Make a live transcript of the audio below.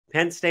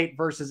Penn State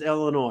versus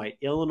Illinois.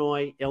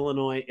 Illinois.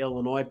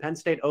 Penn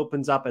State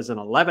opens up as an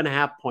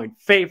 11.5-point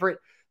favorite.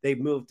 They've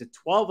moved to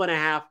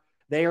 12.5.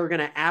 They are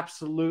going to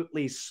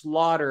absolutely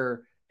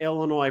slaughter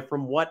Illinois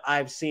from what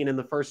I've seen in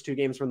the first two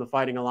games from the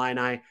Fighting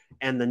Illini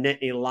and the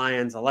Nittany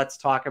Lions. Let's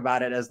talk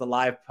about it as the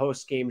live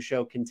post-game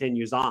show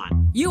continues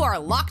on. You are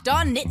Locked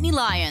On Nittany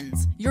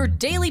Lions, your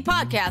daily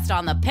podcast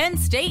on the Penn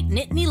State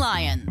Nittany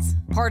Lions.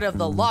 Part of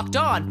the Locked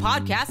On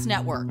Podcast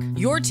Network,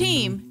 your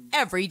team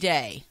every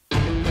day.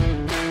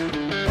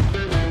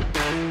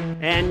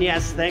 And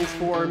yes, thanks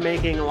for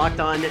making Locked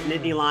On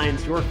Nittany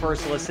Lions your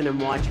first listen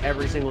and watch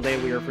every single day.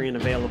 We are free and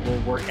available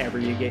wherever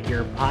you get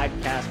your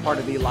podcast, part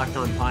of the Locked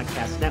On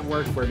Podcast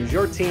Network, where it is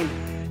your team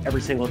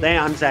every single day.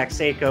 I'm Zach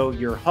Seyko,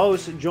 your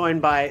host,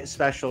 joined by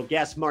special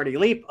guest Marty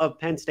Leap of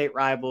Penn State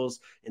Rivals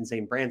and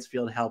Zane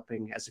Brancefield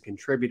helping as a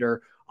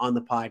contributor on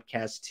the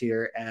podcast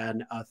here.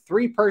 And a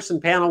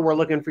three-person panel. We're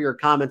looking for your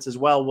comments as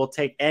well. We'll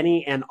take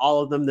any and all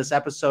of them. This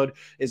episode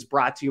is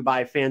brought to you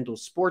by FanDuel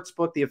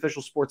Sportsbook, the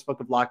official sportsbook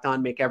of Locked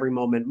On. Make every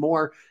moment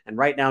more. And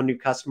right now, new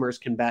customers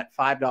can bet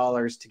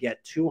 $5 to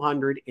get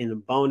 $200 in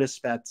bonus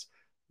bets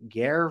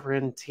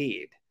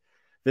guaranteed.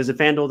 Visit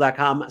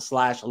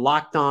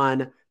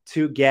FanDuel.com/LockedOn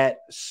to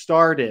get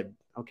started.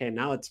 Okay,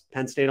 now it's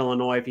Penn State,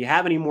 Illinois. If you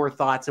have any more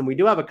thoughts, and we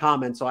do have a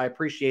comment, so I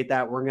appreciate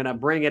that. We're going to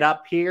bring it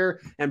up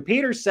here. And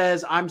Peter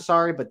says, I'm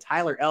sorry, but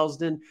Tyler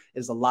Elsdon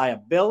is a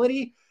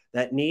liability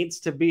that needs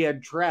to be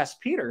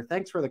addressed. Peter,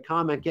 thanks for the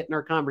comment, getting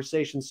our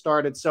conversation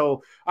started.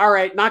 So, all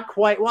right, not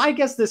quite. Well, I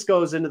guess this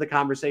goes into the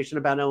conversation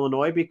about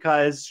Illinois,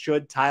 because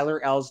should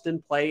Tyler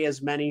Elsdon play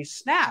as many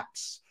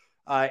snaps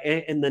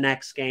in the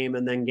next game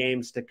and then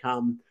games to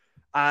come?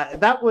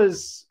 That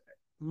was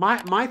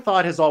my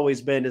thought has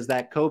always been is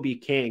that Kobe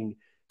King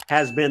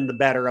has been the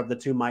better of the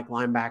two Mike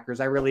linebackers.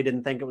 I really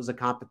didn't think it was a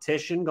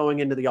competition going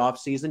into the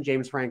offseason.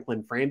 James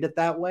Franklin framed it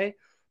that way,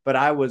 but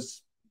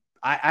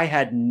I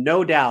had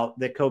no doubt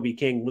that Kobe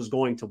King was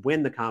going to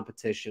win the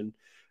competition.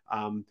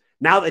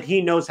 Now that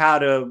he knows how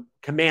to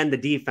command the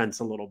defense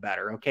a little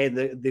better. Okay.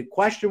 The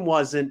question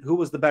wasn't who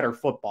was the better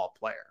football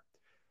player.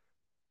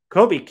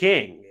 Kobe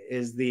King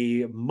is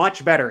the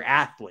much better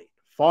athlete,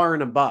 far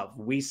and above.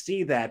 We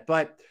see that,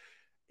 but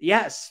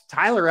yes,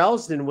 Tyler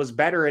Elsdon was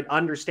better at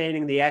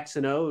understanding the X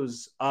and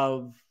O's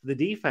of the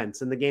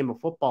defense and the game of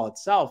football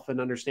itself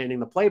and understanding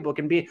the playbook.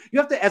 And you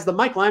have to, as the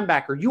Mike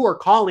linebacker, you are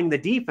calling the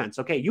defense.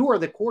 Okay, you are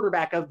the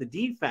quarterback of the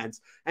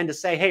defense. And to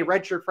say, hey,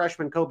 redshirt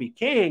freshman Kobe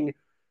King,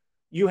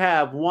 you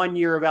have 1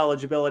 year of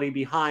eligibility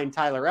behind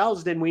Tyler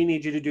Elsdon. We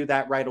need you to do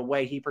that right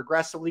away. He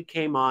progressively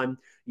came on.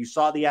 You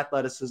saw the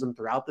athleticism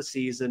throughout the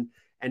season.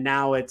 And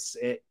now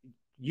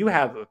you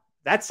have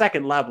that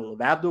second level of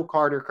Abdul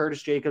Carter,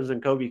 Curtis Jacobs,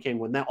 and Kobe King,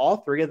 when all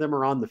three of them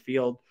are on the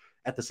field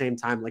at the same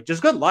time, like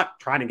just good luck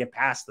trying to get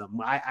past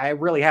them. I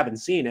really haven't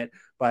seen it,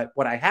 but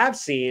what I have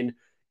seen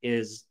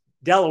is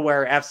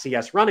Delaware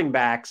FCS running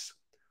backs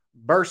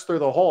burst through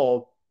the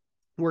hole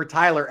where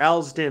Tyler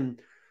Elsdon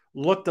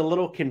looked a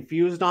little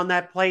confused on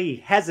that play. He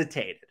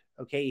hesitated.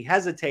 Okay. He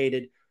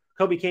hesitated.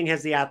 Kobe King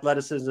has the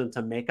athleticism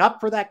to make up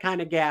for that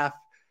kind of gaffe.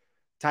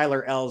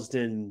 Tyler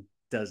Elsdon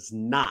does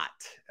not.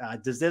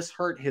 Does this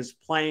hurt his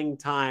playing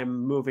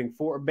time moving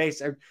forward?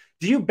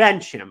 Do you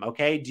bench him?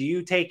 Okay. Do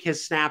you take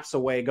his snaps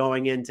away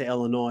going into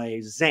Illinois?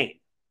 Zane?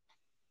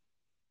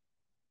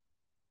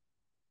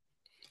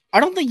 I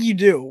don't think you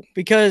do,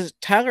 because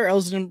Tyler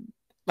Elsdon,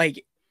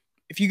 like,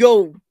 if you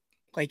go,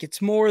 like,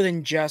 it's more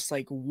than just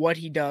like what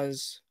he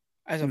does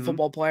as a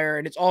football player,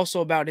 and it's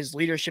also about his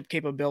leadership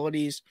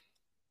capabilities.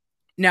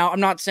 Now, I'm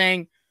not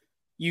saying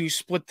you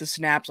split the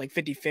snaps like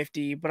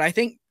 50-50, but I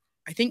think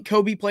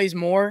Kobe plays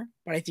more,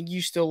 but I think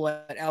you still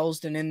let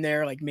Elsdon in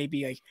there, like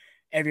maybe like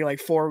every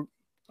four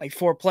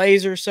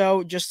plays or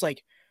so, just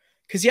like,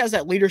 because he has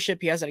that leadership,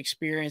 he has that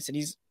experience, and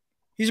he's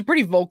a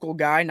pretty vocal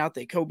guy. Not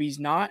that Kobe's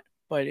not,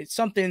 but it's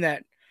something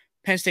that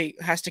Penn State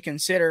has to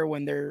consider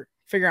when they're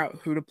figuring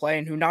out who to play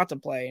and who not to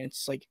play. And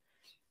it's like,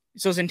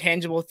 it's those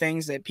intangible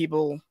things that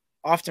people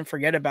often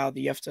forget about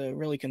that you have to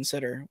really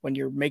consider when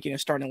you're making a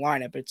starting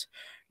lineup. It's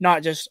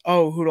not just,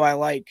 oh, who do I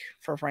like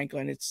for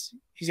Franklin?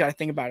 He's got to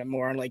think about it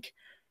more, and like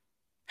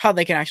how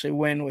they can actually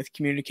win with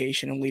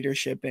communication and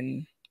leadership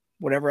and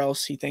whatever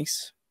else he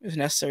thinks is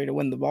necessary to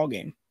win the ball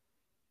game.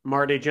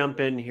 Marty, jump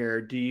in here.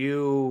 Do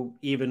you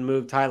even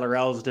move Tyler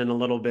Elsdon a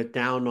little bit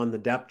down on the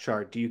depth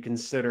chart? Do you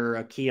consider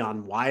a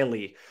Keon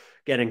Wiley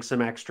getting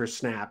some extra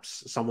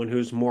snaps, someone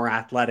who's more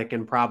athletic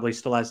and probably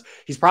still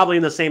he's probably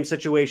in the same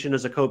situation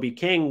as a Kobe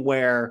King,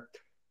 where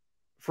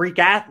freak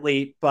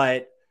athlete,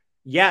 but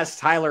yes,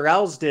 Tyler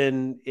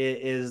Elsdon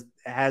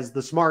has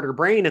the smarter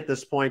brain at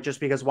this point, just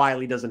because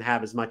Wiley doesn't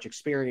have as much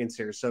experience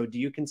here. So do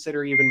you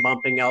consider even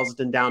bumping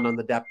Elsdon down on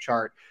the depth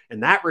chart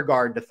in that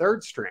regard to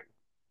third string?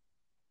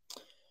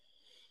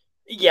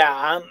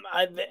 Yeah,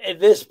 at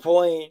this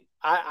point,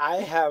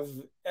 I have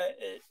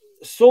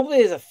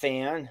solely as a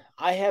fan,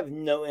 I have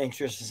no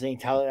interest in seeing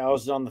Tyler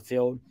Elsdon on the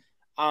field.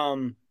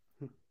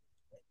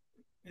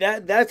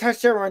 That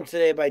touchdown run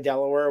today by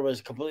Delaware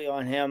was completely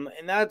on him,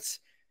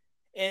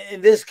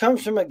 and this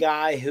comes from a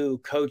guy who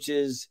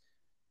coaches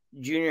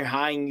junior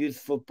high and youth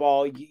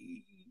football,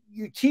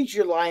 you teach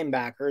your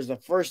linebackers the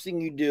first thing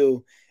you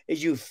do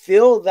is you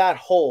fill that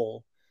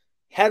hole,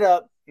 head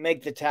up,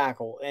 make the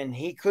tackle, and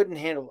he couldn't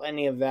handle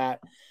any of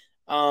that.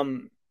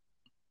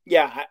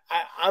 Yeah,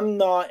 I'm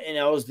not an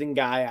Elsdon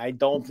guy. I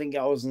don't think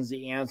Elsdon's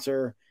the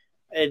answer.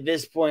 At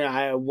this point,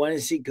 I want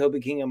to see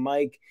Kobe King and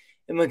Mike.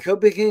 And when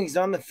Kobe King's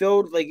on the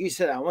field, like you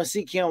said, I want to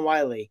see Keon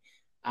Wiley.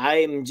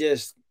 I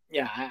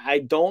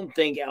don't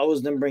think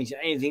Elsdon brings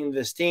anything to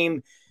this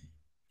team.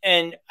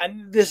 And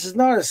this is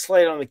not a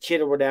slight on the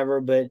kid or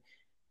whatever, but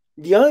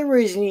the only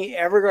reason he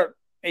ever got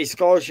a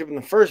scholarship in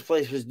the first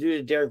place was due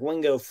to Derek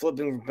Wingo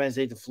flipping from Penn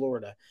State to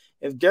Florida.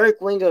 If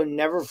Derek Wingo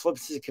never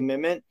flips his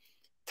commitment,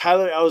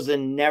 Tyler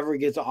Elsdon never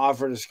gets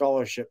offered a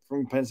scholarship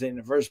from Penn State in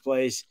the first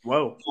place.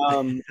 Whoa.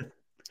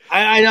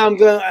 I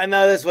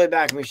know that's way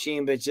back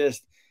machine, but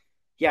just,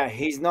 yeah,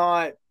 he's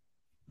not,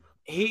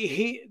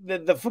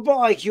 the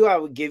football IQ I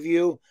would give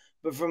you,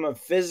 but from a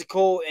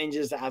physical and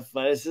just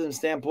athleticism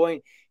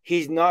standpoint,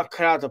 he's not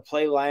cut out to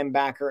play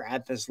linebacker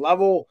at this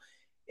level.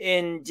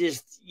 And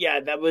just, yeah,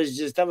 that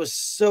was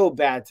so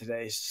bad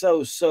today.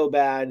 So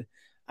bad.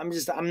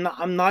 I'm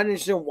not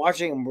interested in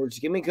watching him. We're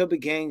just give me Kobe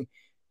King,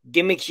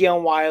 give me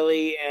Keon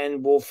Wiley,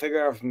 and we'll figure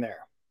it out from there.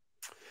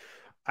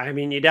 I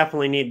mean, you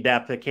definitely need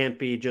depth. It can't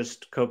be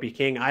just Kobe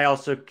King. I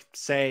also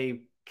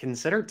say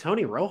consider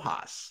Tony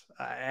Rojas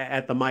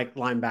at the Mike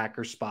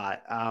linebacker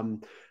spot.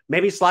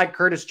 Maybe slide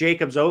Curtis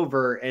Jacobs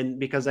over, and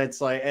because it's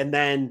like, and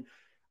then,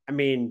 I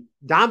mean,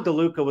 Dom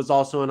DeLuca was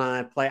also in on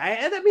that play.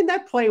 I mean,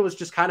 that play was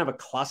just kind of a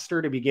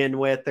cluster to begin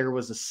with. There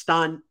was a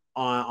stunt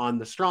on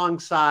the strong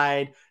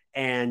side,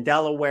 and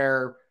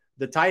Delaware,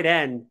 the tight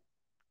end,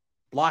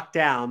 blocked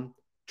down,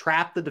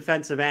 trapped the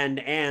defensive end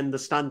and the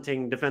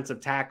stunting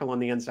defensive tackle on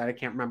the inside. I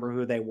can't remember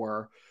who they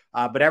were,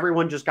 but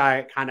everyone just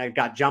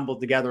got jumbled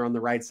together on the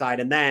right side.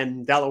 And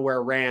then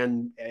Delaware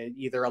ran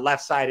either a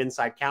left side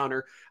inside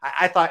counter.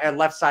 I thought a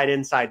left side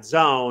inside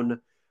zone,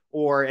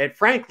 or it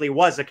frankly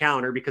was a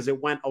counter because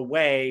it went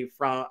away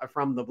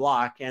from the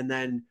block. And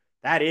then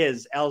that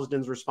is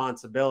Elsdon's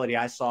responsibility.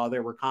 I saw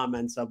there were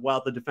comments of,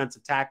 well, the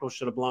defensive tackle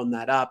should have blown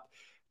that up.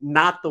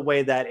 Not the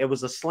way that it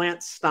was a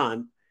slant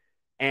stunt.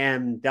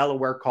 And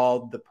Delaware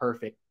called the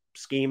perfect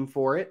scheme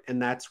for it.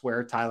 And that's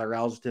where Tyler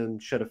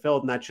Elsdon should have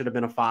filled. And that should have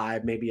been a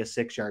 5, maybe a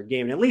 6-yard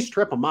game, and at least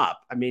trip him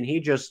up. I mean, he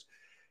just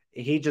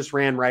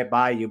ran right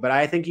by you. But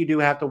I think you do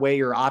have to weigh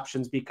your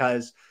options,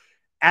 because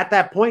at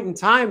that point in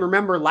time,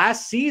 remember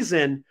last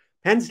season,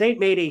 Penn State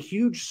made a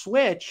huge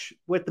switch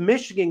with the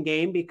Michigan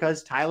game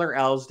because Tyler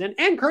Elsdon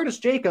and Curtis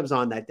Jacobs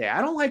on that day.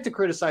 I don't like to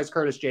criticize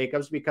Curtis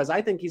Jacobs because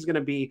I think he's going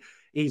to be,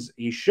 he's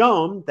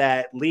shown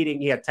that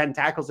he had 10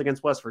 tackles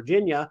against West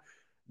Virginia,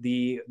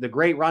 the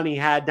great run he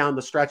had down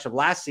the stretch of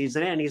last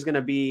season, and he's going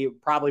to be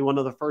probably one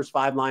of the first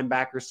 5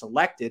 linebackers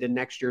selected in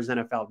next year's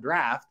NFL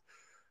draft.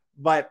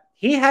 But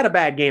he had a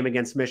bad game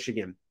against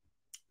Michigan.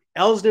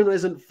 Elsdon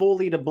isn't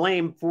fully to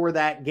blame for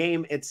that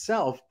game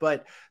itself,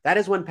 but that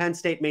is when Penn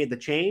State made the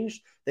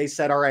change. They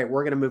said, all right,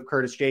 we're going to move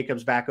Curtis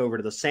Jacobs back over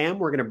to the Sam.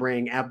 We're going to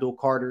bring Abdul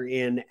Carter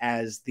in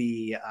as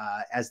the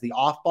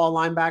off-ball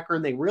linebacker,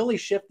 and they really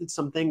shifted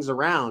some things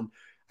around.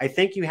 I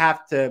think you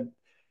have to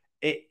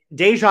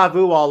deja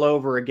vu all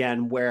over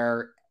again,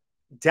 where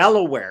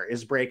Delaware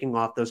is breaking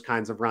off those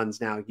kinds of runs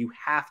now. You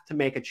have to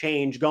make a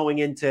change going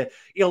into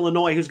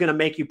Illinois, who's going to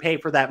make you pay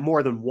for that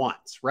more than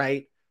once,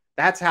 right?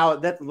 That's how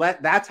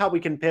we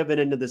can pivot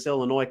into this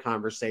Illinois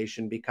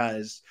conversation,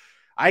 because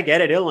I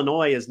get it.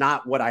 Illinois is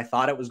not what I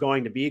thought it was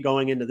going to be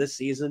going into this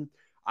season.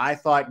 I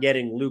thought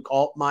getting Luke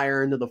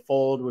Altmaier into the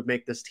fold would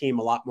make this team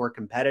a lot more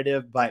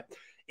competitive, but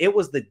it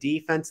was the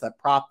defense that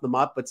propped them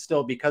up. But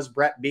still, because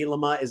Brett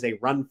Bielema is a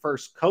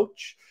run-first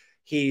coach,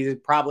 he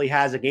probably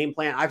has a game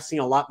plan. I've seen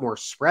a lot more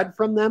spread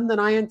from them than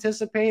I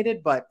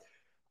anticipated, but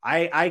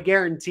I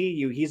guarantee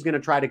you he's going to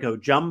try to go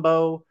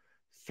jumbo,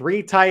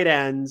 3 tight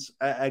ends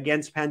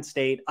against Penn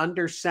State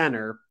under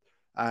center,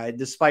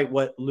 despite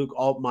what Luke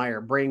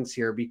Altmaier brings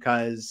here,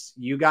 because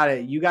you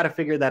gotta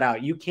figure that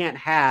out. You can't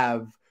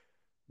have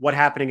what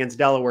happened against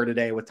Delaware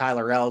today with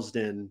Tyler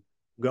Elsdon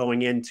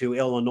going into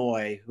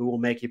Illinois, who will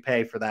make you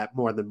pay for that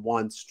more than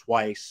once,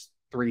 twice,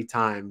 3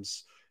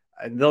 times.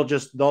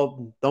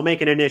 They'll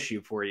make it an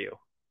issue for you.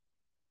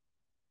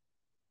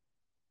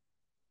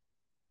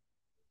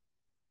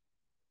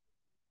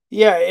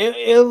 Yeah,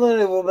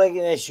 Illinois will make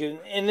an issue.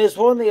 And there's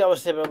one thing I would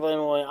say about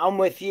Illinois. I'm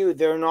with you.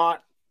 They're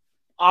not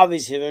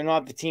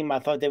the team I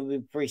thought they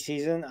would be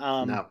preseason.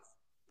 No,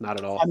 not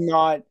at all. I'm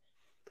not.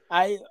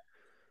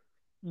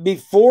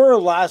 Before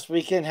last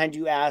weekend, had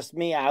you asked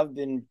me, I've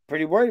been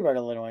pretty worried about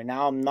Illinois.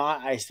 Now I'm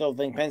not. I still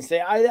think Penn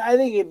State. I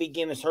think it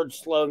became a start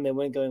slow and they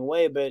went going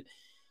away. But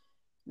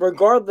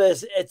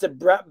regardless, it's a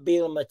Brett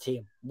Bielema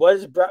team. What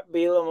is Brett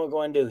Bielema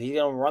going to do? He's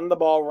going to run the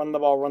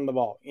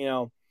ball. You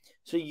know.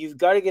 So you've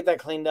got to get that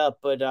cleaned up.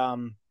 But,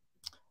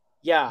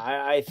 yeah,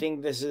 I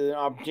think this is an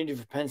opportunity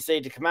for Penn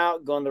State to come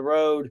out, go on the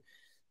road.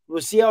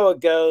 We'll see how it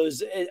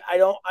goes.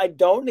 I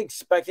don't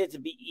expect it to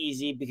be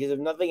easy, because if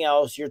nothing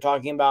else, you're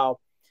talking about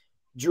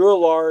Drew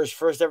Lars,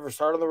 first ever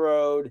start on the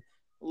road,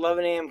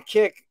 11 a.m.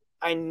 kick.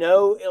 I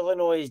know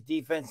Illinois'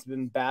 defense has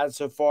been bad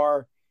so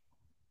far.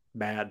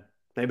 Bad.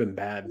 They've been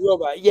bad. Real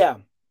bad, yeah.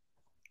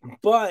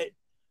 But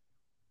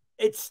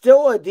it's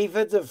still a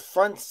defensive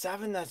front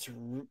seven that's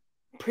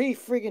pretty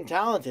freaking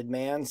talented,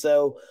 man.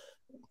 So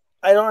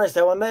I don't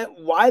understand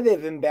why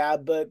they've been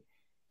bad, but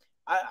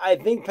I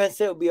think Penn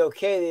State will be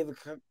okay.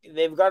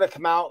 They've got to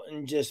come out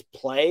and just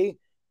play.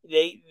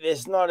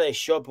 It's not a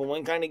show up and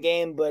win kind of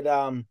game, but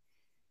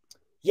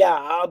yeah,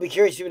 I'll be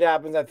curious to see what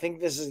happens. I think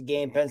this is a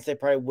game Penn State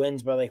probably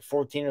wins by like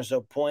 14 or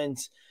so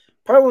points.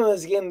 Probably one of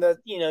those games that,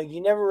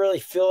 you never really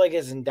feel like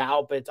it's in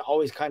doubt, but it's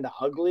always kind of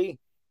ugly.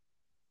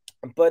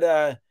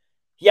 But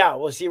yeah,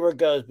 we'll see where it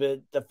goes.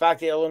 But the fact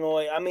that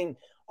Illinois, I mean,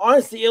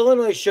 honestly,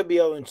 Illinois should be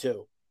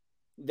 0-2.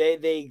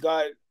 They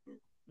got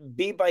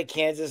beat by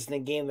Kansas in a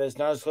game that's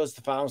not as close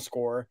to final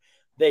score.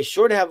 They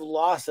should have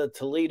lost at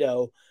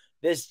Toledo.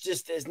 This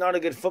just is not a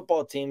good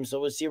football team, so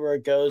we'll see where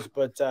it goes.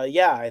 But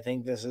yeah, I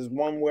think this is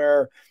one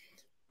where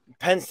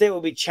Penn State will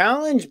be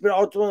challenged, but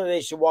ultimately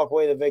they should walk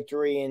away with the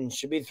victory and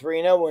should be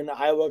 3-0 when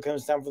Iowa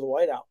comes down for the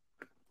whiteout.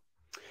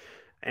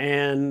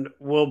 And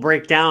we'll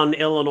break down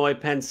Illinois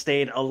Penn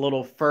State a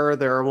little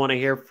further. I want to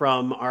hear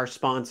from our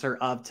sponsor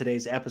of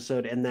today's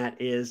episode, and that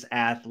is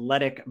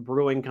Athletic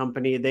Brewing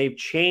Company. They've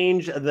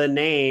changed the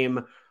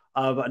name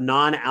of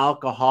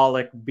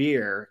non-alcoholic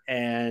beer,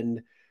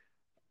 and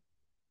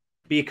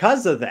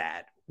because of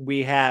that,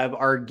 we have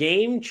our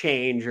game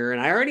changer, and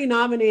I already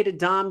nominated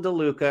Dom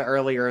DeLuca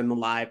earlier in the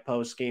live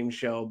post-game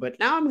show, but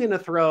now I'm going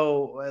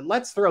to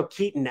let's throw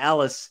Keaton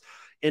Ellis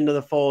into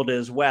the fold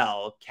as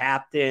well.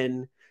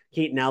 Captain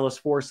Keaton Ellis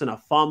forcing a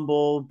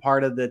fumble,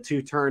 part of the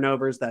 2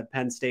 turnovers that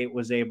Penn State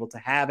was able to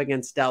have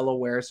against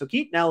Delaware. So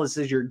Keaton Ellis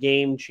is your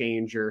game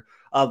changer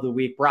of the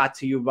week, brought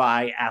to you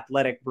by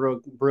Athletic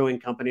Brewing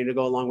Company to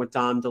go along with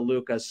Dom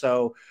DeLuca.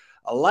 So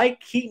like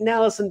Keaton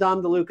Ellis and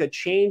Dom DeLuca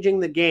changing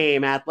the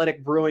game,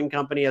 Athletic Brewing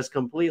Company has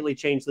completely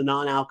changed the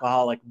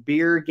non-alcoholic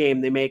beer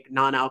game. They make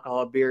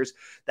non-alcoholic beers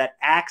that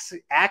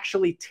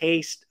actually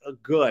taste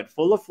good,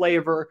 full of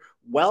flavor,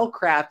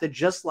 well-crafted,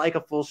 just like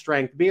a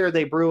full-strength beer.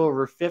 They brew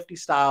over 50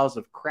 styles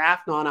of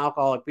craft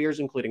non-alcoholic beers,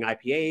 including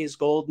IPAs,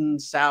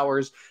 Goldens,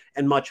 sours,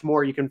 and much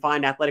more. You can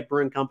find Athletic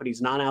Brewing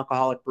Company's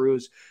non-alcoholic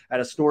brews at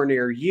a store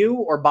near you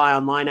or buy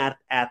online at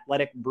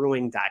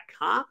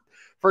athleticbrewing.com.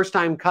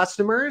 First-time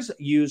customers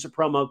use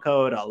promo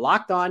code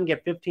LOCKEDON.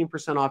 Get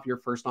 15% off your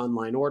first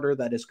online order.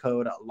 That is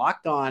code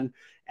LOCKEDON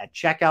at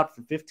checkout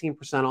for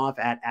 15% off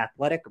at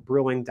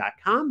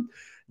athleticbrewing.com.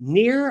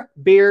 Near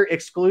beer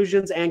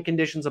exclusions and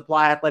conditions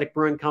apply. Athletic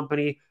Brewing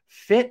Company,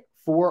 fit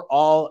for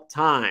all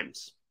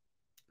times.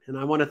 And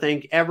I want to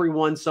thank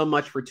everyone so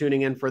much for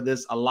tuning in for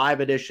this live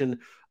edition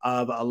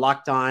of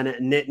Locked On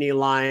Nittany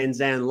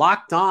Lions. And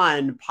Locked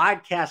On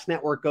Podcast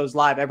Network goes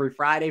live every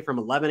Friday from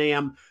 11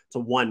 a.m. to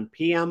 1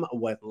 p.m.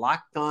 with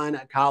Locked On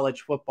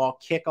College Football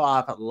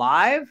Kickoff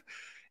live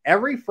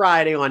every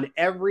Friday on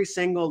every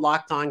single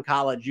Locked On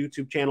College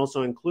YouTube channel,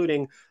 so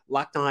including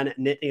Locked On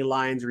Nittany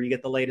Lions, where you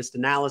get the latest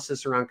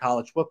analysis around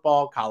college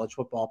football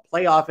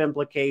playoff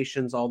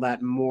implications, all that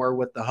and more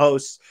with the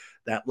hosts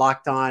that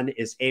Locked On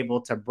is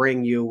able to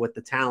bring you with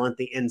the talent,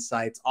 the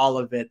insights, all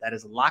of it. That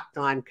is Locked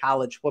On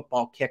College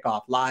Football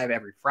Kickoff live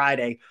every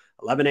Friday,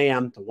 11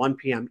 a.m. to 1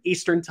 p.m.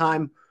 Eastern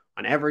Time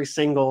on every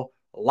single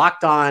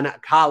Locked On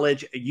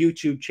College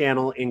YouTube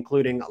channel,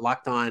 including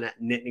Locked On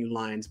Nittany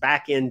Lions.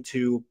 Back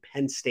into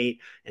Penn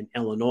State and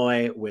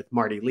Illinois with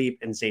Marty Leap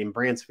and Zane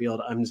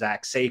Brancefield. I'm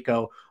Zach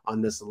Seyko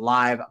on this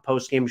live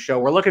postgame show.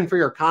 We're looking for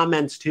your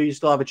comments too. You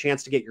still have a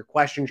chance to get your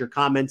questions, your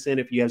comments in.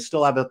 If you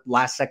still have a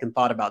last second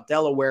thought about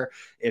Delaware,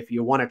 if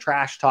you want to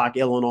trash talk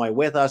Illinois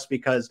with us,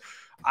 because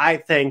I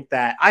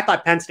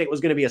thought Penn State was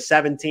going to be a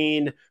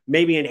 17,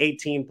 maybe an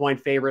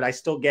 18-point favorite. I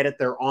still get it.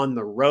 They're on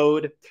the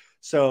road.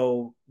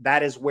 So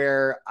that is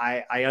where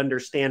I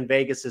understand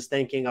Vegas is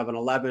thinking of an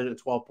 11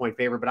 and 12-point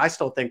favorite, but I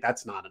still think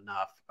that's not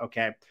enough.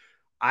 Okay.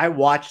 I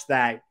watched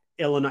that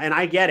Illinois, and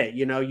I get it.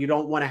 You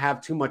don't want to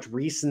have too much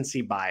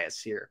recency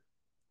bias here,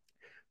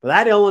 but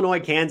that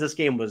Illinois-Kansas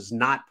game was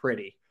not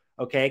pretty.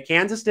 Okay.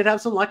 Kansas did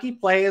have some lucky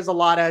plays, a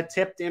lot of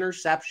tipped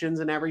interceptions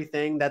and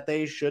everything that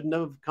they shouldn't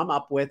have come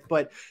up with,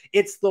 but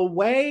it's the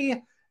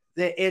way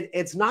that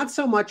it's not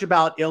so much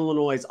about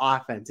Illinois'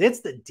 offense.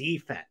 It's the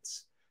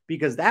defense.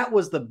 Because that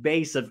was the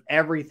base of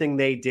everything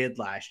they did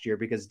last year,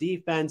 because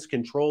defense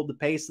controlled the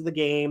pace of the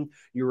game.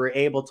 You were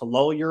able to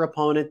lull your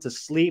opponent to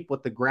sleep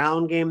with the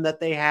ground game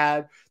that they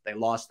had. They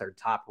lost their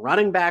top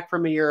running back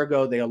from a year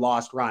ago. They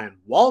lost Ryan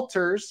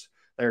Walters,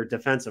 their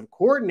defensive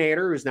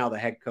coordinator, who's now the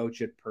head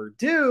coach at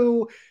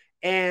Purdue.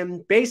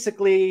 And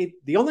basically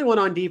the only one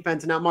on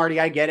defense. Now,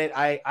 Marty, I get it.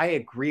 I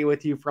agree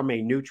with you from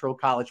a neutral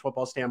college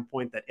football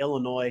standpoint that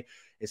Illinois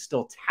is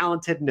still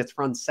talented in its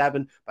front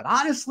seven. But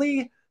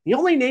honestly, the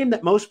only name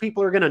that most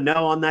people are going to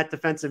know on that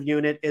defensive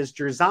unit is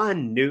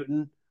Jerzon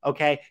Newton.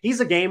 Okay. He's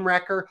a game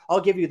wrecker. I'll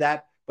give you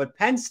that. But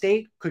Penn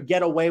State could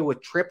get away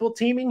with triple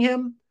teaming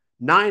him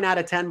 9 out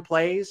of 10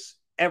 plays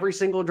every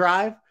single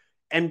drive.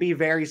 and be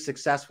very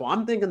successful.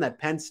 I'm thinking that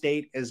Penn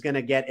State is going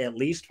to get at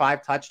least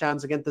 5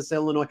 touchdowns against this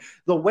Illinois.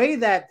 The way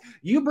that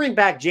you bring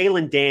back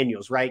Jalen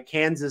Daniels, right?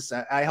 Kansas,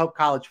 I hope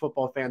college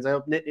football fans, I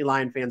hope Nittany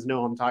Lion fans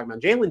know what I'm talking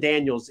about. Jalen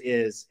Daniels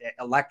is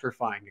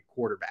electrifying at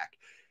quarterback.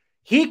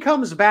 He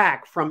comes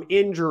back from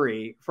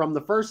injury from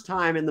the first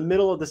time in the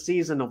middle of the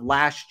season of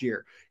last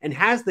year and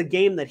has the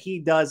game that he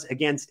does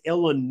against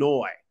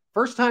Illinois.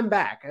 First time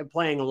back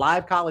playing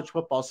live college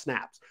football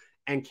snaps.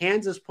 And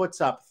Kansas puts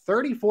up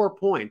 34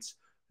 points,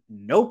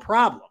 no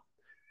problem,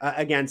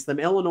 against them.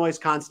 Illinois is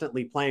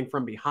constantly playing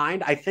from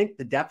behind. I think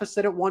the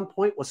deficit at one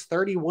point was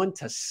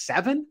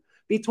 31-7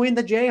 between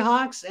the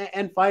Jayhawks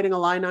and Fighting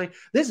Illini.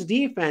 This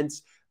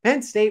defense,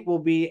 Penn State will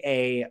be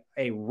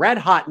a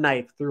red-hot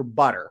knife through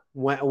butter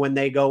when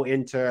they go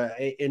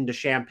into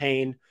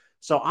Champaign.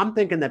 So I'm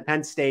thinking that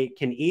Penn State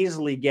can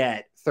easily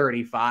get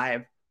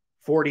 35,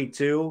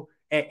 42,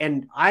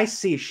 and I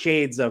see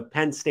shades of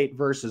Penn State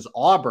versus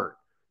Auburn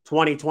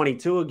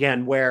 2022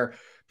 again, where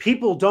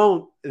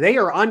they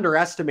are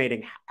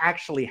underestimating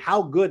actually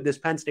how good this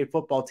Penn State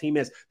football team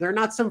is. They're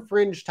not some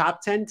fringe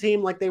top 10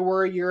 team like they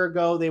were a year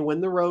ago. They win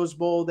the Rose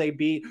Bowl. They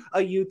beat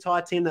a Utah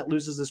team that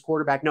loses this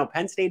quarterback. No,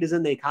 Penn State is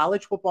in the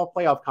college football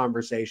playoff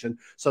conversation.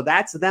 So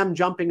that's them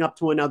jumping up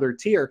to another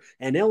tier.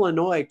 And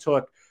Illinois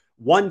took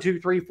 1,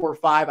 2, 3, 4,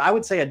 5, I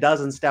would say a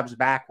dozen steps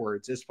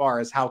backwards as far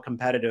as how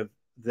competitive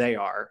they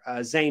are.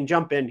 Zane,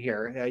 jump in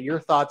here. Your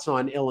thoughts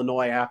on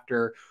Illinois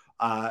after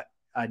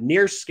a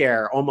near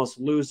scare, almost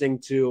losing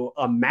to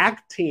a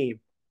MAC team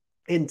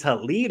in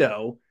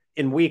Toledo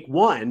in week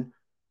 1.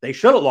 They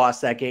should have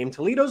lost that game.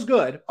 Toledo's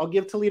good. I'll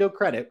give Toledo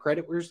credit.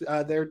 Credit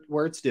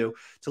where it's due.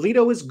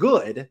 Toledo is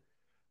good,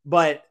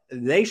 but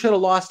they should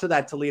have lost to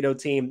that Toledo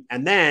team.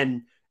 And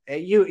then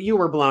you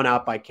were blown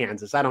out by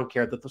Kansas. I don't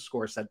care that the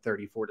score said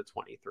 34-23.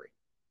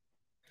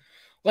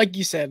 Like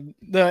you said,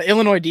 the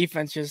Illinois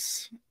defense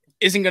just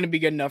isn't going to be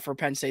good enough for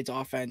Penn State's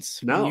offense.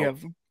 No, when you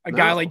have a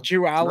guy like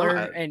Drew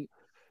Aller and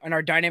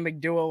our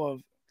dynamic duo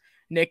of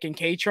Nick and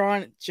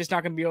Katron, it's just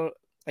not going to be able,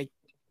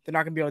 they're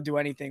not going to be able to do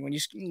anything. When you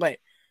let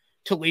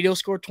Toledo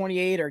score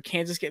 28 or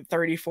Kansas get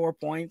 34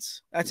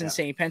 points, that's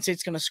insane. Penn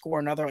State's going to score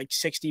another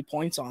 60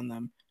 points on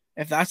them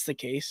if that's the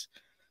case.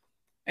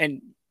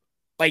 And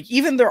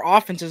even their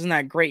offense isn't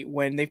that great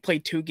when they've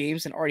played 2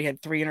 games and already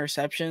had 3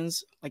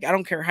 interceptions. I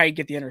don't care how you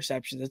get the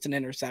interceptions. It's an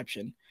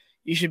interception.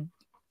 You should,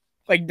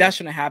 that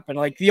shouldn't happen.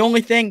 The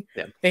only thing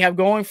they have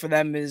going for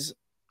them is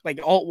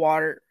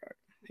Altwater,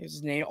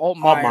 his name,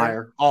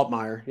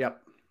 Altmaier.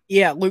 Yep.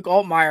 Yeah, Luke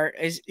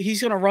Altmaier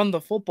he's going to run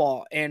the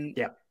football, and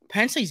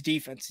Penn State's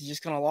defense is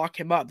just going to lock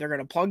him up. They're going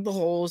to plug the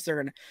holes. They're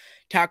going to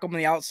tackle him on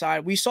the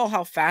outside. We saw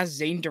how fast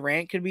Zane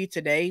Durant could be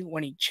today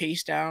when he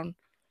chased down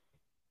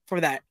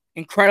for that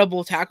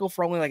incredible tackle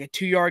for only a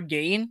 2-yard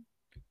gain.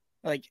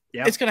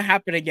 It's going to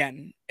happen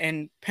again.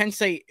 And Penn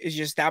State is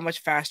just that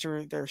much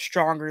faster. They're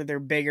stronger. They're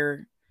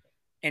bigger.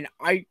 And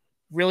I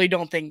really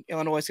don't think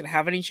Illinois is going to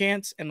have any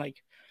chance. And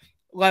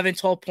 11,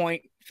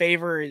 12-point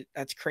favor,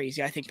 that's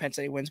crazy. I think Penn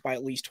State wins by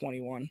at least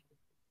 21.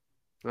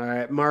 All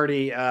right,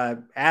 Marty,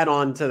 add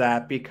on to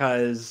that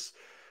because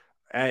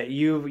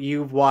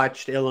you've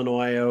watched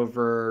Illinois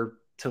over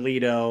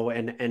Toledo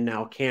and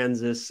now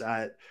Kansas.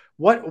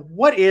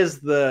 What is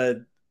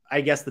the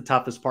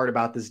toughest part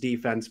about this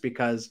defense?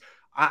 Because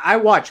I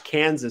watched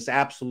Kansas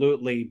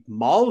absolutely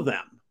maul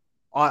them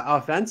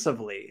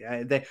offensively.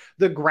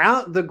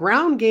 The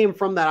ground game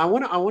from that. I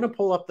want to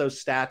pull up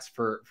those stats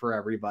for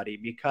everybody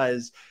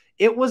because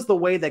it was the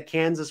way that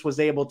Kansas was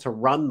able to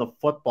run the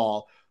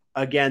football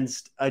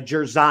against a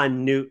Jerzon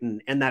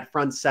Newton and that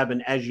front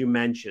 7, as you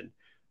mentioned.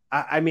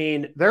 I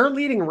mean, their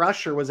leading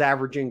rusher was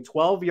averaging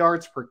 12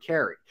 yards per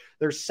carry.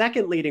 Their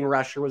second leading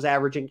rusher was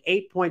averaging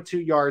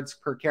 8.2 yards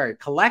per carry.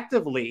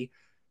 Collectively,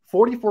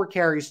 44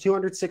 carries,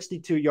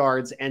 262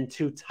 yards, and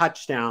 2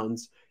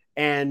 touchdowns.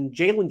 And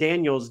Jalen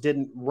Daniels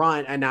didn't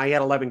run, and now he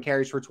had 11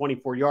 carries for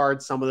 24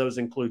 yards. Some of those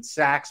include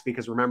sacks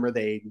because remember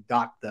they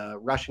docked the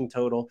rushing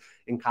total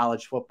in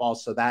college football,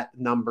 so that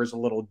number's a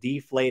little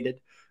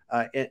deflated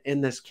in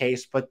this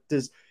case. But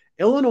does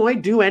Illinois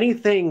do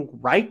anything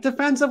right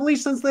defensively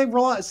since they've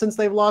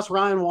lost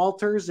Ryan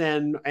Walters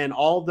and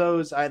all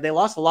those? They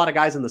lost a lot of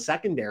guys in the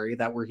secondary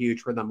that were huge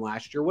for them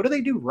last year. What do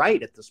they do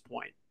right at this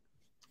point?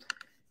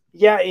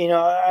 Yeah,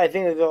 I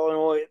think that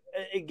Illinois,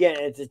 again,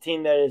 it's a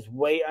team that is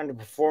way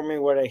underperforming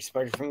what I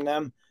expected from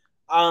them.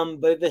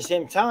 But at the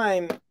same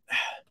time,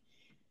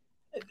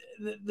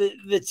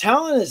 the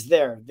talent is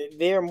there.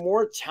 They are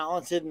more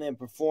talented and they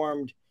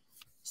performed.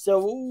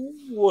 So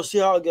we'll see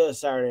how it goes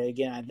Saturday.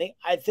 Again,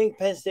 I think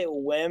Penn State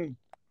will win.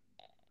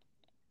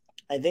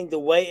 I think the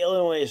way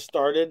Illinois has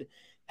started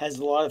has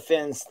a lot of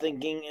fans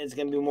thinking it's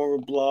going to be more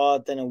of a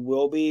blowout than it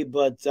will be.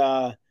 But,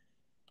 I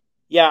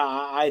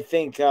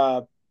think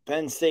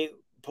Penn State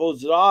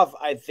pulls it off.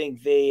 I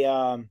think they,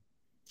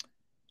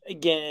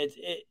 again,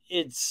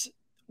 it's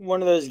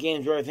one of those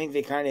games where I think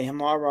they kind of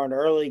him all around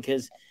early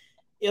because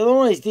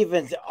Illinois'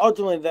 defense,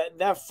 ultimately,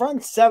 that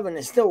front 7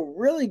 is still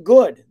really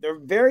good. They're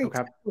very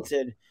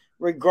talented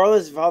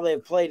regardless of how they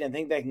played. I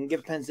think that can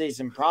give Penn State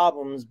some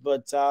problems.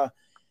 But,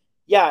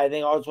 yeah, I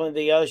think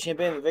ultimately the other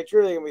champion, the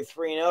victory, they're going to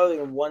be 3-0.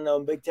 They're going to 1-0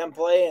 in Big Ten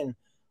play, and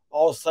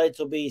all sights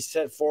will be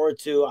set forward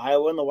to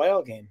Iowa in the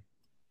whiteout game.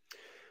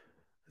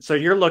 So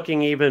you're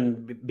looking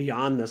even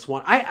beyond this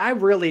one.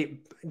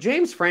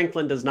 James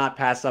Franklin does not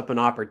pass up an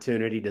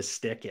opportunity to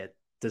stick it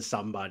to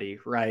somebody,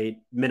 right?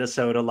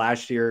 Minnesota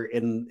last year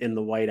in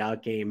the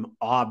whiteout game,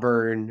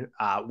 Auburn,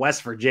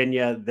 West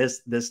Virginia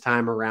this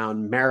time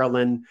around,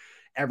 Maryland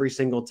every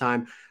single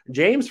time.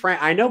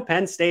 I know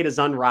Penn State is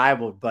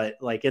unrivaled, but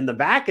like in the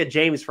back of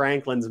James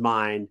Franklin's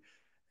mind,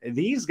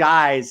 these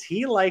guys,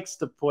 he likes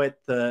to put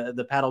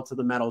the pedal to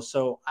the metal.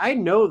 So I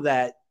know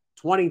that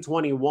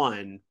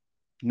 2021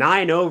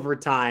 9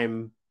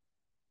 overtime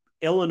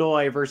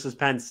Illinois versus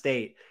Penn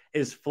State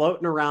is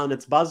floating around.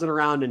 It's buzzing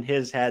around in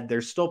his head.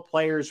 There's still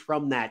players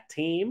from that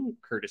team,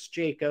 Curtis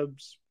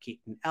Jacobs,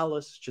 Keaton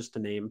Ellis, just to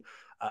name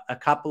a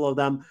couple of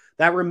them,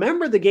 that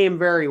remember the game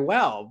very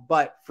well.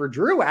 But for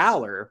Drew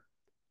Aller,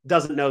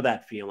 doesn't know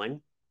that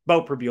feeling.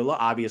 Bo Prabula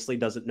obviously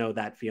doesn't know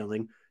that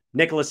feeling.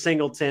 Nicholas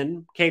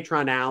Singleton,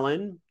 Katron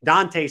Allen,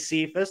 Dante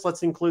Cephas,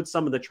 let's include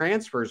some of the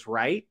transfers,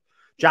 right?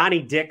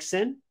 Johnny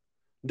Dixon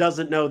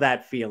doesn't know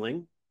that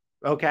feeling.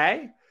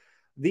 Okay.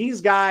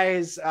 These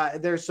guys,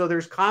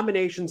 there's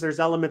combinations, there's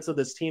elements of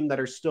this team that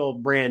are still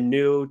brand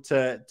new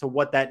to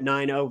what that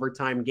 9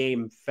 overtime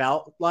game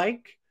felt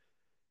like.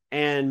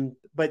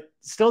 But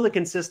still the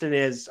consistent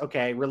is,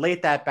 okay,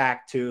 relate that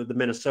back to the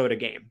Minnesota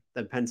game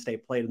that Penn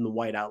State played in the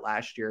whiteout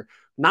last year.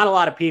 Not a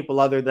lot of people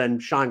other than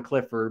Sean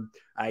Clifford,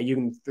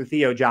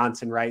 Theo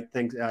Johnson, right,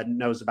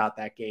 knows about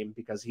that game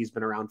because he's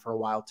been around for a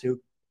while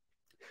too.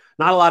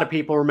 Not a lot of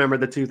people remember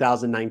the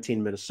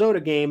 2019 Minnesota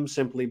game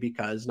simply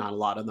because not a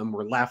lot of them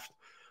were left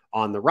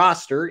on the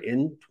roster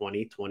in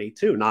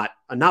 2022. Not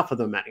enough of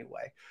them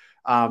anyway.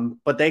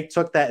 But they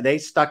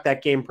stuck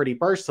that game pretty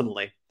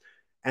personally.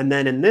 And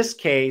then in this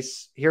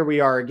case, here we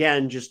are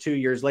again, just 2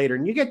 years later,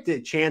 and you get the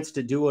chance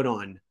to do it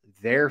on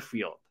their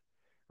field,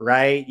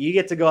 right? You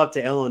get to go up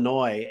to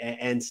Illinois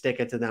and stick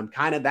it to them.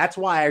 Kind of, that's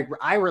why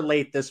I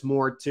relate this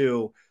more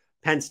to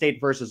Penn State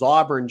versus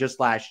Auburn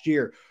just last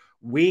year.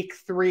 Week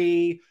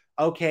 3,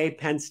 okay,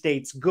 Penn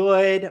State's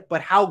good,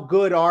 but how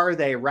good are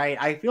they, right?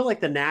 I feel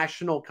like the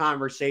national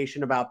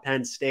conversation about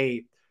Penn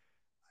State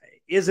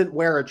isn't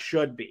where it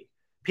should be.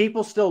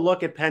 People still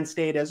look at Penn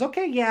State as,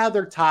 okay, yeah,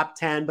 they're top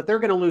 10, but they're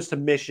going to lose to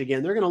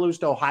Michigan. They're going to lose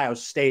to Ohio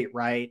State,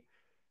 right?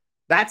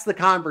 That's the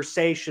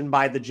conversation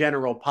by the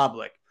general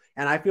public.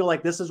 And I feel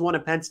like this is one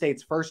of Penn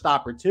State's first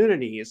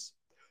opportunities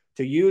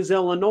to use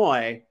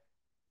Illinois,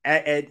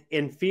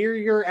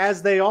 inferior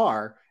as they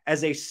are,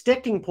 as a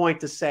sticking point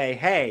to say,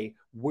 hey,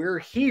 we're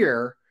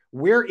here.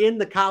 We're in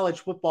the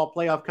college football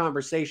playoff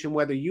conversation,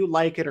 whether you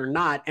like it or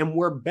not, and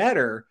we're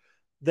better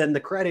than the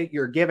credit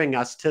you're giving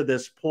us to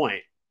this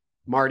point.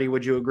 Marty,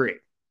 would you agree?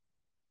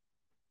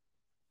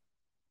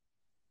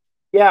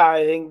 Yeah,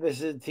 I think this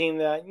is a team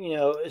that,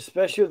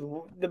 especially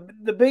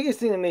with the biggest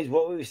thing to me is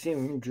what we've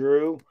seen from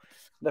Drew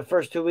the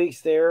first 2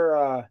 weeks.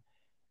 They're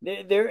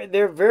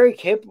very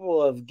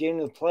capable of getting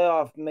to the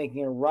playoff,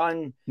 making a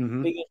run,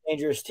 being a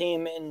dangerous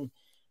team. And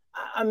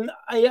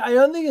I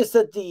don't think it's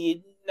that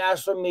the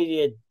national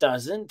media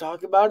doesn't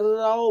talk about it at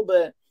all,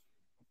 but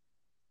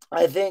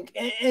I think,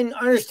 and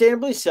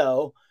understandably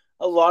so,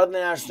 a lot of the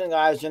national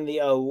guys in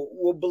the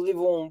will believe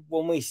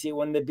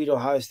when they beat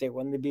Ohio State,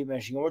 when they beat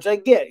Michigan, which I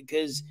get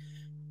because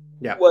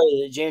what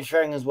is it? James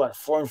Franklin's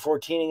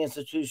 4-14 against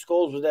the two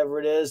schools, whatever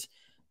it is.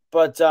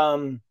 But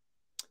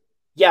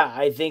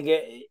I think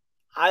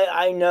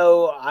I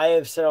know I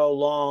have said all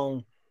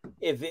along,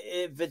 if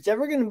it's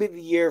ever going to be the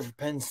year for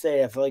Penn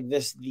State, I feel like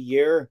this is the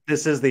year.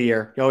 This is the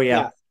year. Oh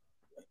yeah.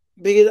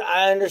 Because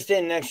I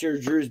understand next year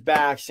Drew's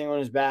back,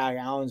 Singleton is back,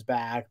 Allen's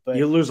back, but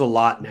you lose a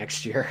lot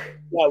next year.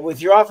 Yeah,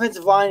 with your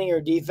offensive line and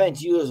your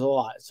defense, you lose a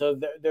lot. So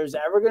if there's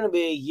ever going to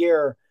be a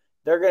year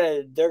they're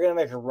gonna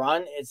make a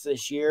run, it's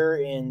this year.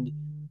 And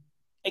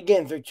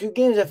again, through 2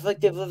 games, I feel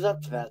like they've lived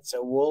up to that.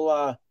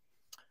 So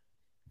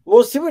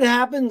we'll see what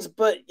happens.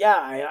 But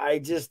yeah,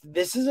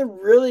 this is a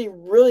really,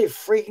 really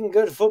freaking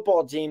good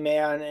football team,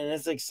 man, and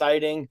it's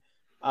exciting.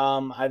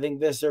 I think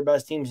this is their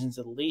best team since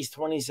at least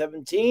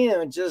 2017,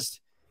 and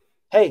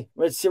hey,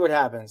 let's see what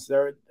happens.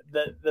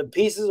 The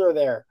pieces are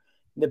there.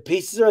 The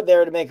pieces are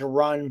there to make a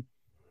run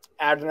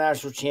at the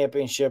national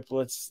championship.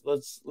 Let's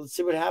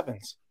see what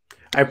happens.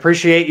 I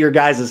appreciate your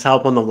guys'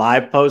 help on the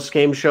live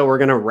post-game show. We're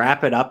going to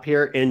wrap it up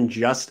here in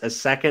just a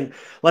second.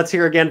 Let's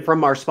hear again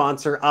from our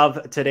sponsor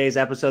of today's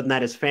episode, and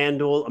that is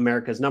FanDuel,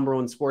 America's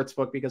 #1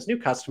 sportsbook, because new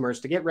customers,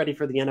 to get ready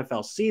for the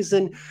NFL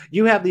season,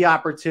 you have the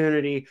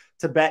opportunity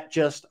to bet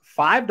just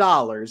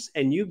 $5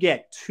 and you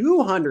get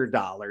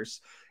 $200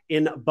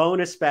 in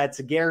bonus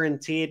bets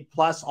guaranteed.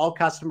 Plus, all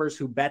customers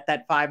who bet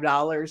that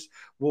 $5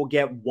 will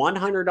get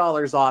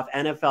 $100 off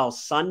NFL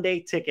Sunday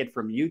ticket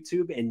from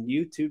YouTube and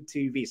YouTube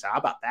TV. So how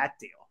about that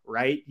deal,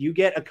 right? You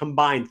get a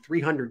combined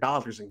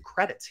 $300 in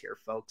credits here,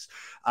 folks.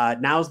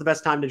 Now is the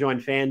best time to join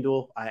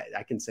FanDuel.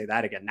 I can say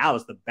that again. Now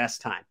is the best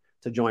time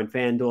to join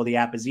FanDuel. The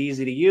app is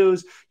easy to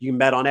use. You can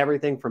bet on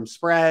everything from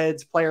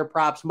spreads, player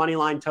props, money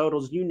line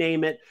totals, you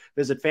name it.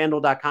 Visit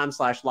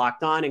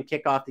FanDuel.com/lockedon and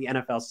kick off the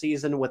NFL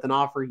season with an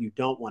offer you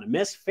don't want to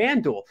miss.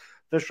 FanDuel,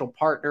 official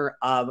partner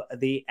of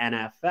the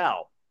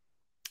NFL.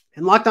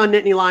 And Locked On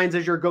Nittany Lions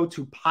is your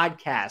go-to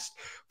podcast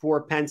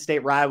for Penn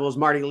State rivals.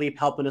 Marty Leap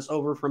helping us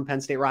over from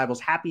Penn State rivals,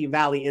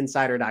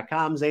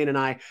 HappyValleyInsider.com. Zane and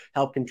I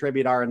help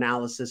contribute our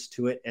analysis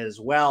to it as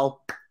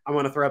well. I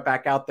want to throw it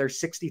back out there,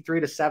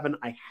 63-7.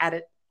 I had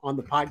it on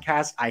the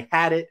podcast. I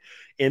had it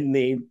in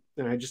the,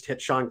 and I just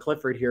hit Sean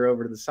Clifford here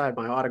over to the side,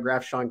 my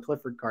autographed Sean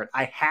Clifford card.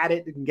 I had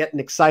it and getting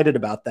excited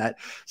about that.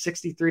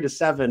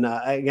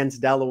 63-7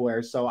 against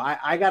Delaware. So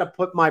I got to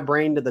put my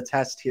brain to the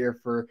test here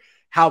for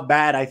how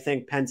bad I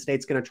think Penn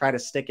State's going to try to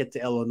stick it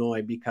to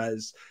Illinois,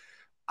 because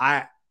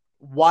I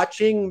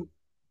think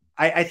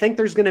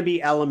there's going to be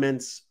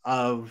elements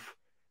of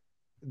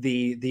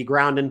the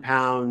ground and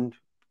pound.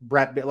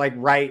 Brett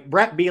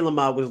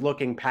Bielema was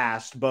looking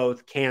past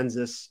both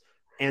Kansas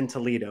and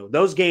Toledo.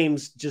 Those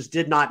games just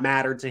did not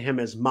matter to him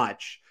as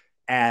much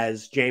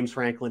as James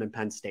Franklin and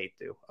Penn State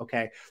do.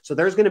 Okay. So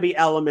there's going to be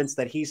elements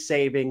that he's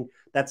saving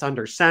that's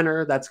under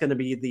center. That's going to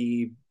be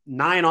the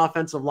 9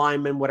 offensive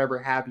linemen, whatever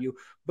have you,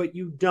 but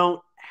you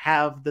don't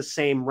have the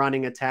same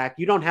running attack.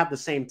 You don't have the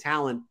same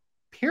talent,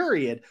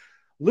 period.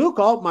 Luke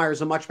Altmaier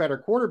is a much better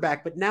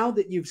quarterback, but now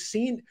that we've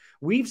seen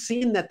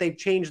that they've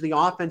changed the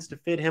offense to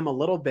fit him a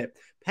little bit.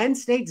 Penn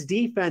State's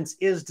defense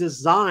is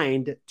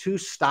designed to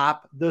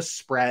stop the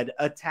spread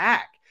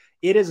attack.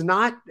 It is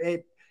not,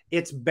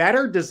 it's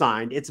better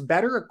designed. It's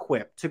better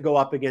equipped to go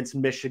up against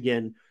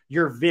Michigan,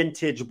 your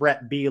vintage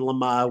Brett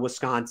Bielema,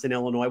 Wisconsin,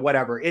 Illinois,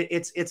 whatever.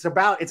 It's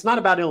not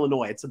about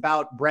Illinois. It's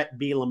about Brett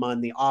Bielema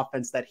and the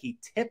offense that he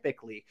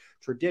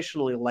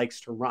traditionally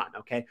likes to run.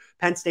 Okay.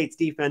 Penn State's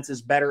defense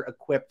is better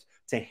equipped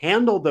to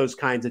handle those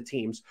kinds of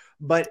teams,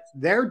 but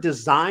they're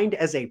designed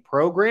as a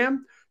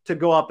program to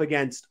go up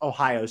against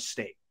Ohio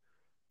State,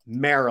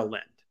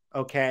 Maryland.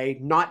 Okay.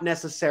 Not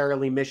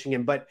necessarily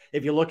Michigan, but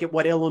if you look at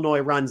what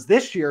Illinois runs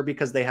this year,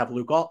 because they have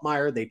Luke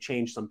Altmaier, they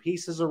changed some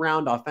pieces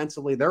around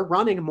offensively. They're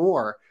running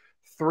more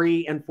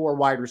 3 and 4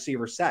 wide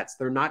receiver sets.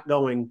 They're not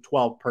going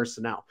 12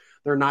 personnel.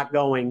 They're not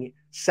going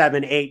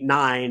 7, 8,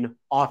 9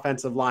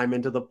 offensive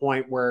linemen to the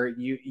point where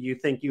you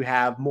think you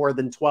have more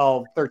than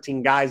 12,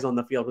 13 guys on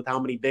the field with how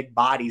many big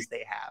bodies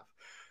they have.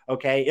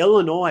 Okay.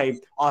 Illinois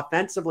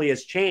offensively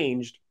has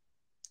changed.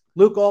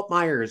 Luke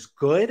Altmaier is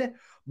good,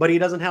 but he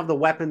doesn't have the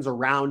weapons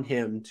around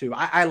him to,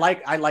 I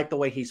like the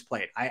way he's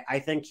played. I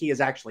think he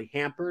is actually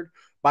hampered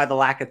by the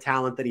lack of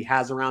talent that he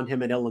has around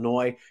him in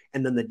Illinois.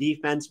 And then the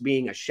defense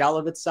being a shell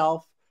of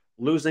itself,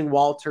 losing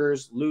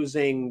Walters,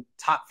 losing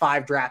top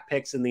 5 draft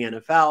picks in the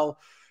NFL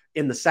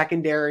in the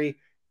secondary,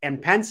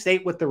 and Penn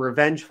State with the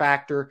revenge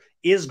factor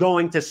is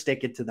going to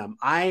stick it to them.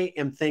 I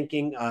am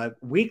thinking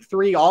week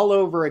 3 all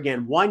over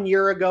again. 1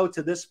 year ago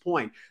to this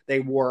point, they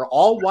wore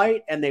all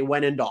white and they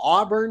went into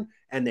Auburn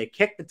and they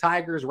kicked the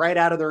Tigers right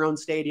out of their own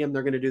stadium.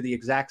 They're going to do the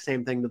exact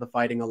same thing to the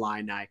Fighting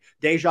Illini.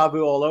 Deja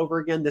vu all over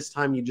again. This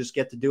time you just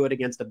get to do it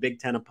against a Big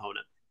Ten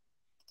opponent.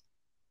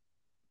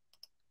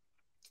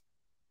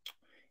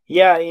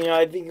 Yeah,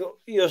 I think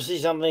you'll see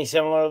something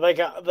similar. Like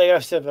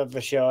I've said at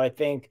the show, I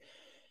think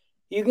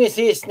you can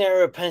see a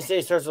scenario Penn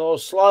State starts a little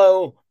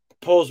slow,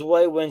 pulls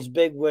away, wins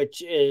big,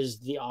 which is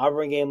the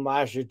Auburn game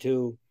last year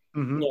too.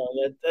 Mm-hmm.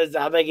 That's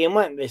how that game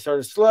went. They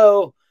started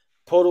slow,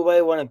 pulled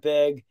away, won it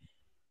big.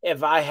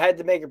 If I had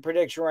to make a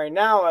prediction right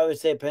now, I would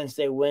say Penn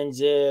State wins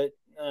it.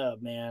 Oh,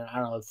 man, I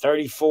don't know,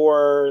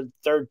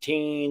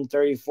 34-13,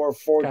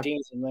 34-14, okay,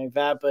 something like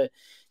that. But,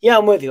 yeah,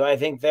 I'm with you. I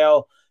think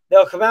they'll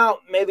come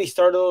out, maybe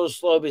start a little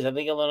slow because I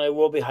think Illinois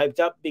will be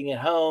hyped up being at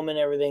home and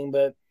everything.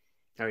 But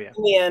in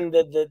the end,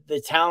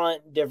 the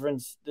talent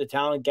difference, the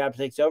talent gap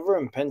takes over,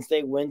 and Penn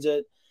State wins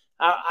it.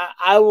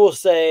 I will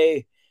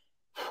say,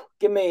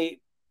 give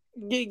me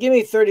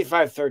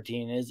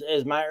 35-13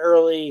 is my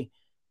early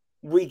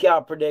week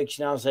out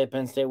prediction. I'll say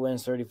Penn State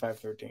wins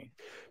 35-13.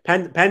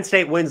 Penn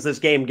State wins this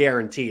game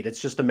guaranteed.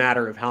 It's just a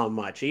matter of how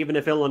much. Even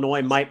if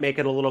Illinois might make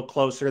it a little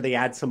closer, they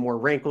add some more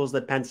wrinkles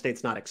that Penn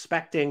State's not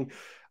expecting.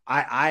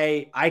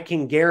 I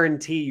can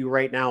guarantee you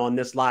right now on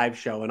this live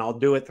show, and I'll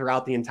do it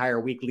throughout the entire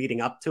week leading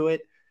up to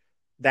it,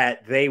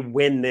 that they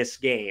win this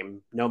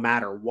game no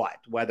matter what,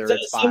 whether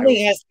it's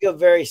something has to go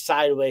very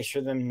sideways for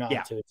them not to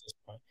at this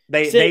point.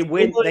 They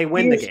win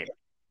the game.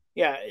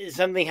 Yeah,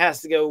 something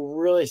has to go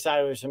really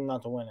sideways for them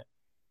not to win it.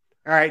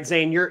 All right,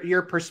 Zane,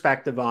 your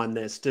perspective on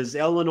this. Does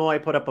Illinois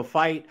put up a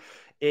fight?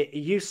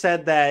 You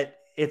said that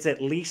it's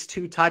at least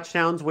 2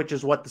 touchdowns, which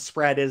is what the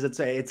spread is.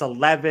 It's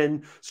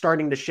 11,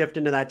 starting to shift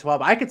into that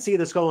 12. I could see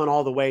this going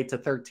all the way to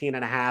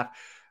 13.5.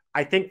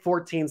 I think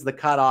 14 is the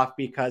cutoff,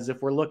 because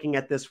if we're looking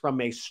at this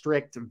from a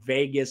strict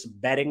Vegas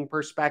betting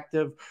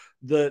perspective,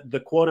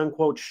 the quote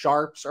unquote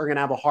sharps are going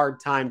to have a hard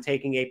time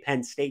taking a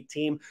Penn State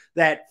team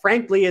that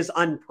frankly is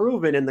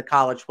unproven in the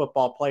college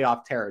football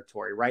playoff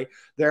territory, right?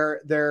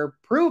 They're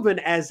proven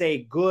as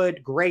a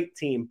good, great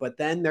team, but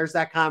then there's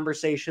that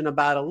conversation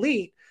about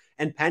elite.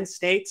 and Penn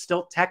State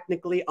still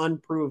technically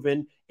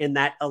unproven in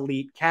that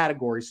elite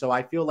category. So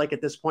I feel like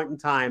at this point in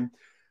time,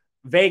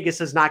 Vegas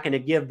is not going to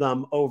give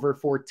them over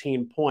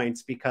 14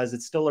 points because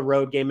it's still a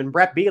road game. And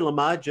Brett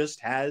Bielema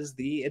just has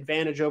the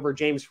advantage over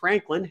James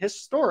Franklin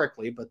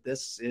historically, but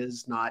this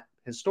is not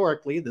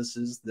historically. This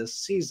is this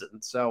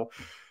season. So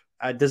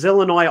does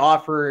Illinois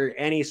offer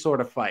any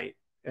sort of fight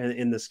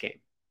in this game?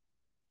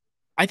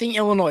 I think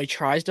Illinois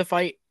tries to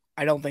fight.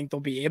 I don't think they'll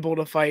be able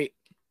to fight.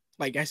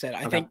 Like I said,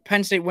 I think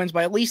Penn State wins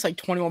by at least like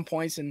 21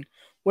 points, and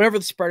whatever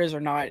the spread is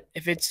or not,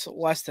 if it's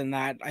less than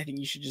that, I think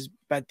you should just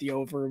bet the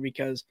over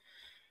because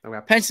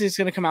Penn State's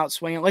going to come out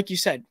swinging. Like you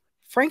said,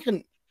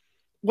 Franklin,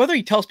 whether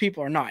he tells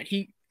people or not,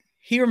 he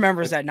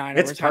remembers that 9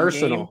 It's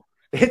personal.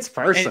 Game. It's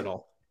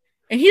personal.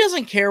 And he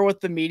doesn't care what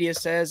the media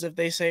says if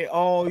they say,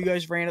 oh, you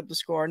guys ran up the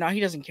score. No,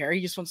 he doesn't care.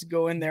 He just wants to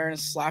go in there and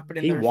slap it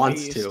in their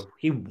face.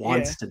 He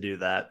wants to do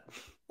that.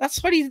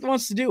 That's what he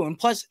wants to do. And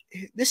plus,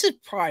 this is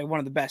probably one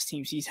of the best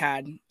teams he's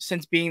had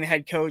since being the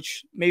head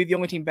coach. Maybe the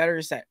only team better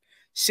is that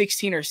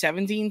 16 or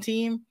 17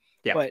 team.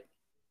 Yeah. But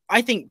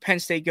I think Penn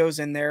State goes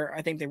in there.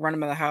 I think they run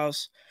him out of the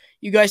house.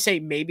 You guys say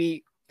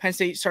maybe Penn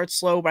State starts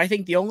slow, but I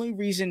think the only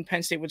reason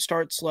Penn State would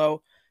start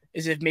slow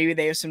is if maybe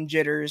they have some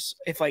jitters.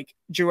 If like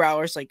Drew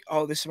Aller's like,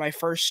 oh, this is my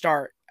first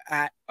start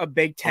at a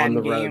Big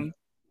Ten game.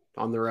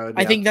 On the road.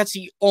 I think that's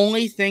the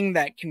only thing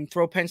that can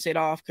throw Penn State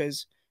off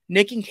because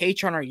Nick and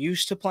Katron are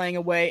used to playing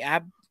away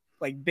at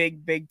like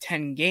Big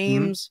Ten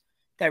games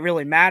that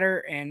really matter.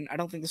 And I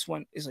don't think this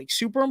one is like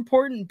super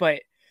important,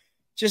 but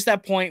just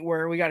that point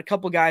where we got a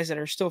couple guys that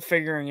are still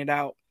figuring it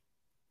out.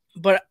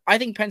 But I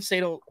think Penn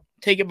State will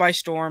take it by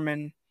storm.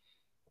 And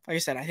like I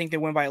said, I think they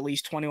win by at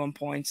least 21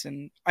 points.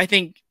 And I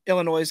think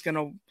Illinois is going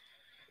to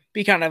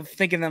be kind of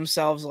thinking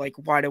themselves like,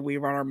 why do we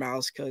run our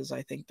mouths? Because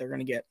I think they're going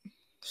to get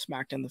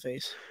smacked in the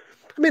face.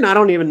 I mean, I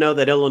don't even know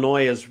that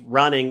Illinois is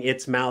running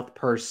its mouth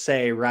per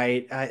se,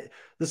 right?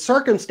 The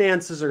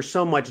circumstances are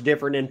so much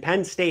different. In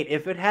Penn State,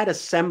 if it had a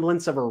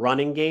semblance of a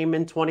running game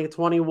in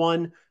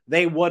 2021,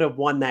 they would have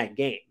won that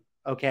game,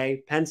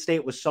 okay? Penn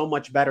State was so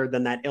much better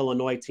than that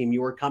Illinois team.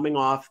 You were coming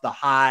off the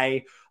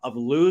high of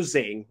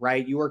losing,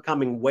 right? You were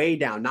coming way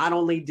down. Not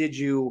only did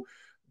you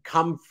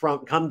come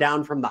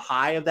down from the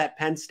high of that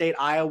Penn State,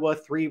 Iowa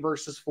 3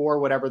 versus 4,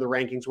 whatever the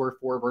rankings were,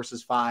 4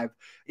 versus 5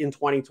 in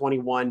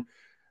 2021,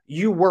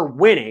 you were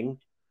winning.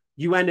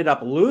 You ended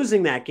up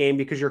losing that game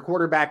because your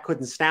quarterback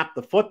couldn't snap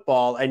the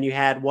football and you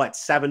had,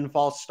 7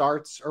 false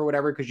starts or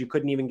whatever because you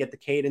couldn't even get the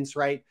cadence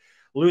right.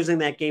 Losing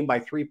that game by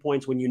 3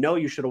 points when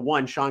you should have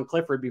won. Sean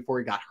Clifford, before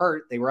he got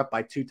hurt, they were up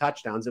by 2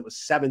 touchdowns. It was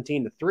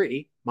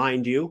 17-3,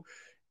 mind you.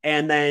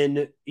 And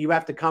then you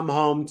have to come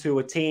home to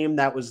a team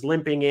that was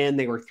limping in.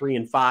 They were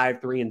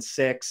 3-5,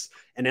 3-6,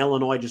 and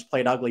Illinois just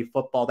played ugly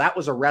football. That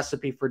was a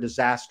recipe for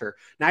disaster.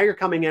 Now you're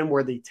coming in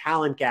where the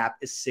talent gap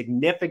is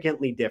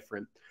significantly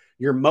different.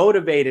 You're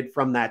motivated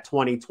from that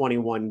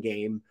 2021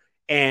 game,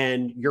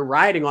 and you're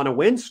riding on a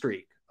win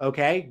streak,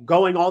 okay?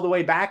 Going all the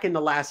way back into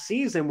last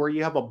season where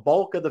you have a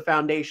bulk of the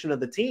foundation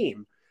of the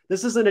team.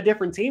 This isn't a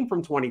different team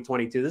from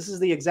 2022. This is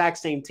the exact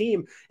same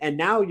team. And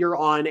now you're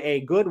on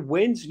a good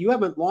win. You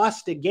haven't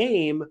lost a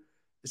game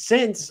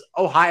since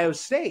Ohio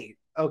State.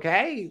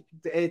 Okay.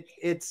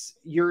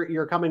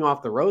 You're coming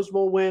off the Rose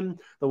Bowl win,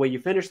 the way you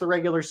finished the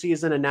regular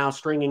season, and now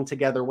stringing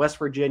together West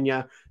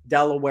Virginia,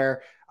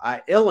 Delaware,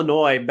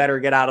 Illinois better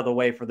get out of the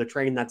way for the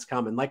train that's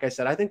coming. Like I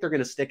said, I think they're going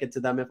to stick it to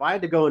them. If I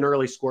had to go an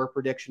early score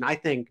prediction,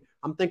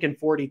 I'm thinking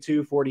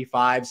 42,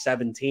 45,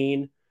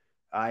 17.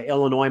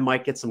 Illinois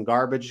might get some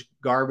garbage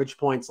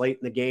points late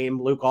in the game.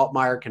 Luke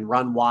Altmaier can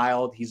run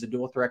wild. He's a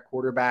dual threat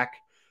quarterback.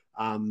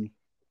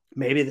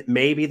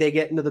 Maybe they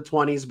get into the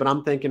 20s, but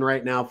I'm thinking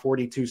right now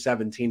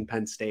 42-17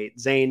 Penn State.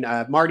 Zane,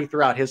 Marty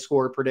threw out his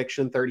score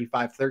prediction,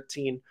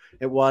 35-13.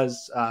 It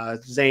was.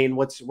 Zane,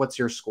 what's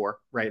your score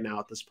right now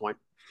at this point?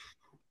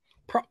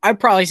 I'd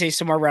probably say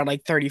somewhere around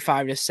like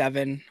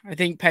 35-7. I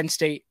think Penn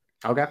State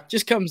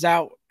just comes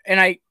out,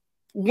 and I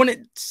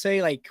wouldn't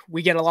say like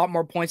we get a lot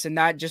more points than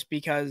that just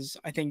because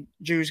I think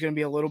Drew's going to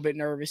be a little bit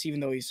nervous, even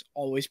though he's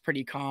always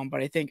pretty calm.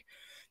 But I think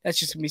that's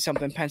just going to be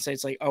something Penn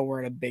State's like, oh,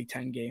 we're in a Big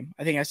Ten game.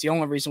 I think that's the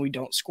only reason we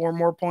don't score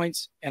more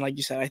points. And like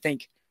you said, I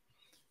think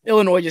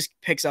Illinois just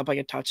picks up like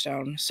a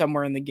touchdown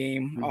somewhere in the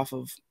game off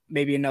of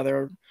maybe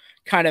another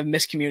kind of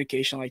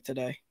miscommunication like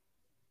today.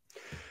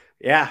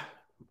 Yeah.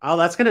 Oh,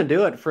 that's going to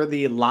do it for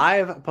the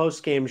live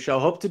post-game show.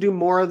 Hope to do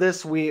more of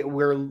this.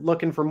 We're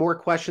looking for more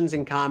questions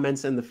and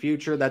comments in the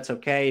future. That's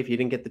okay if you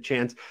didn't get the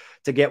chance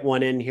to get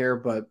one in here.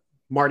 But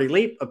Marty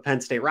Leap of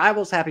Penn State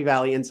Rivals,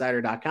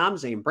 HappyValleyInsider.com,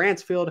 Zane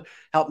Brancefield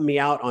helping me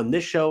out on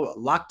this show,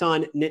 Locked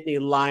On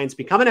Nittany Lions,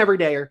 become an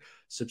everydayer.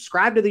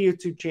 Subscribe to the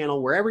YouTube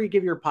channel. Wherever you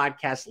give your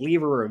podcast,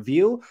 leave a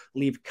review,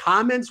 leave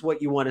comments,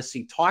 what you want to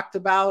see talked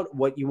about,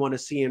 what you want to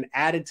see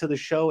added to the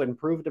show,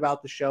 improved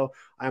about the show.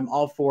 I'm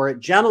all for it.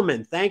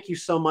 Gentlemen, thank you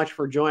so much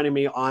for joining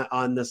me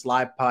on this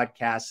live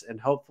podcast,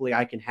 and hopefully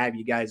I can have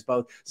you guys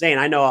both. Zane,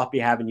 I know I'll be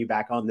having you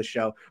back on the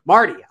show.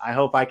 Marty, I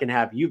hope I can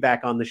have you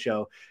back on the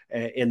show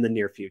in the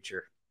near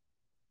future.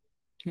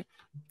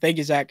 Thank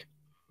you, Zach.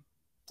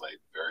 Bye.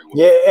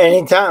 Yeah,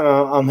 anytime.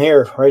 I'm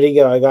here. Ready to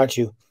go. I got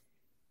you.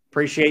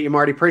 Appreciate you,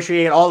 Marty.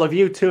 Appreciate all of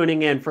you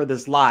tuning in for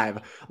this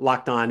live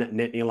Locked On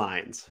Nittany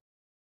Lions.